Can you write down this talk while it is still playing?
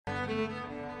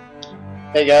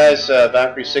Hey guys,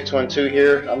 Valkyrie612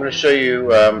 here. I'm going to show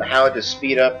you how to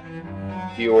speed up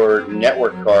your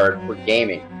network card for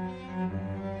gaming.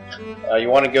 You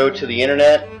want to go to the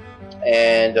internet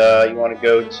and you want to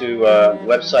go to a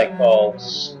website called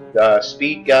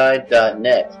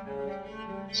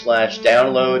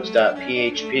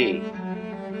speedguide.net/downloads.php.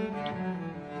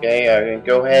 Okay,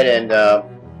 go ahead and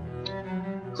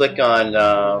click on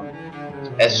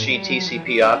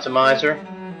TCP Optimizer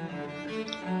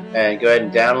and go ahead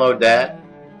and download that.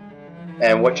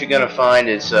 And what you're going to find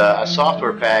is a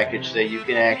software package that you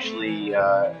can actually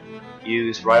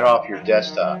use right off your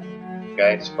desktop.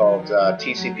 Okay, it's called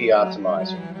TCP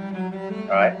Optimizer.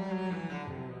 Alright,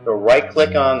 so right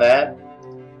click on that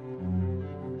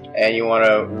and you want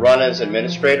to run as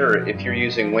administrator. If you're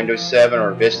using Windows 7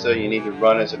 or Vista, you need to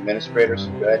run as administrator, so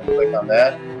go ahead and click on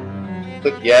that.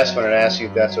 Click yes when it asks you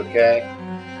if that's okay.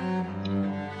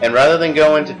 And rather than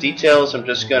go into details, I'm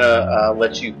just going to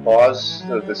let you pause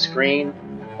the screen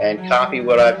and copy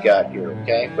what I've got here,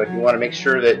 okay? But you want to make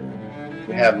sure that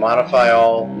you have modify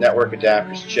all network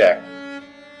adapters checked.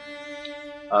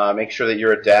 Make sure that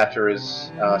your adapter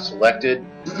is selected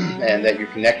and that your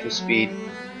connection speed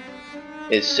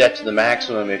is set to the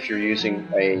maximum if you're using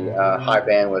a high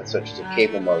bandwidth such as a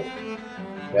cable modem.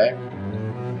 Okay?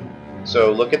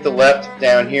 So look at the left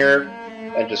down here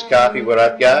and just copy what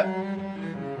I've got.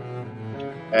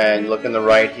 And look in the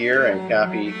right here and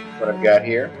copy what I've got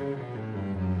here.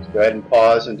 So go ahead and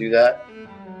pause and do that.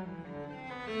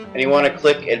 And you want to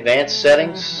click Advanced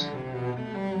Settings.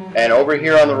 And over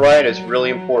here on the right is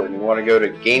really important. You want to go to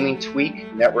Gaming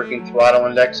Tweak, Networking Throttle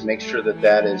Index. Make sure that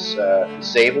that is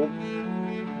disabled.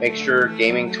 Make sure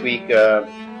Gaming Tweak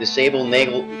disable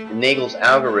Nagel's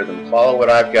algorithm. Follow what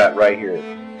I've got right here.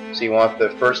 So you want the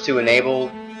first two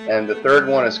enabled, and the third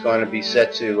one is going to be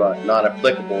set to not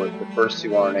applicable if the first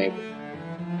two are enabled.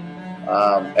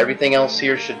 Everything else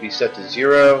here should be set to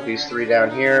 0. These three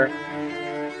down here.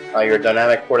 Your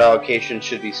dynamic port allocation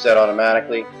should be set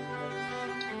automatically.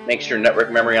 Make sure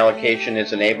network memory allocation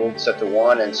is enabled, set to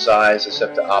 1, and size is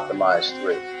set to optimize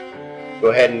 3. Go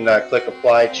ahead and click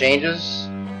Apply Changes.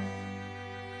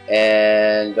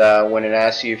 And when it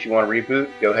asks you if you want to reboot,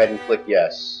 go ahead and click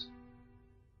Yes.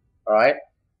 Alright?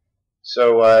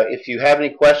 So if you have any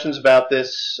questions about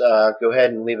this, go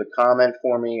ahead and leave a comment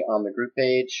for me on the group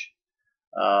page.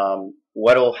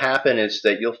 What will happen is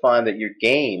that you'll find that your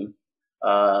game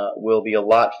will be a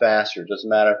lot faster. It doesn't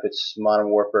matter if it's Modern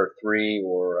Warfare 3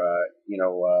 or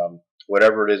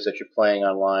whatever it is that you're playing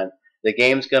online. The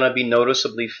game's going to be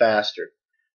noticeably faster.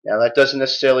 Now that doesn't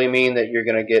necessarily mean that you're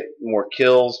going to get more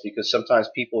kills, because sometimes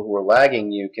people who are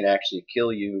lagging you can actually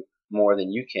kill you more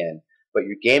than you can. But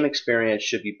your game experience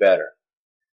should be better.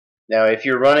 Now if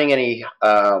you're running any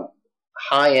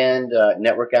high-end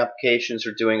network applications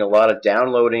or doing a lot of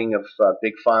downloading of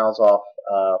big files off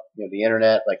the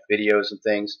internet, like videos and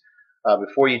things,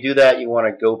 before you do that you want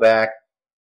to go back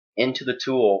into the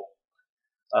tool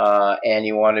and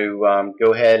you want to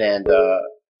go ahead and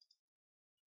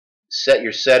set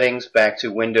your settings back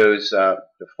to Windows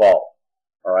default.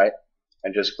 Alright,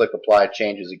 and just click Apply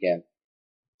Changes again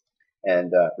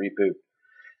and reboot,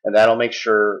 and that'll make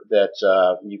sure that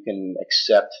you can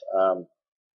accept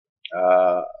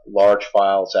large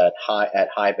files at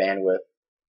high bandwidth.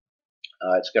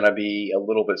 It's going to be a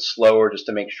little bit slower just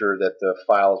to make sure that the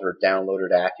files are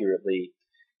downloaded accurately.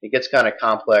 It gets kind of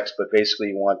complex, but basically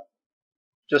you want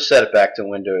just set it back to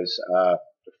Windows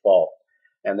default,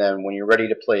 and then when you're ready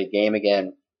to play a game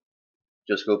again,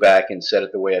 just go back and set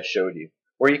it the way I showed you,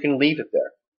 or you can leave it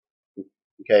there.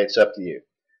 Okay, it's up to you.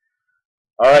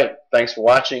 Alright, thanks for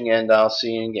watching, and I'll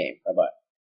see you in game. Bye-bye.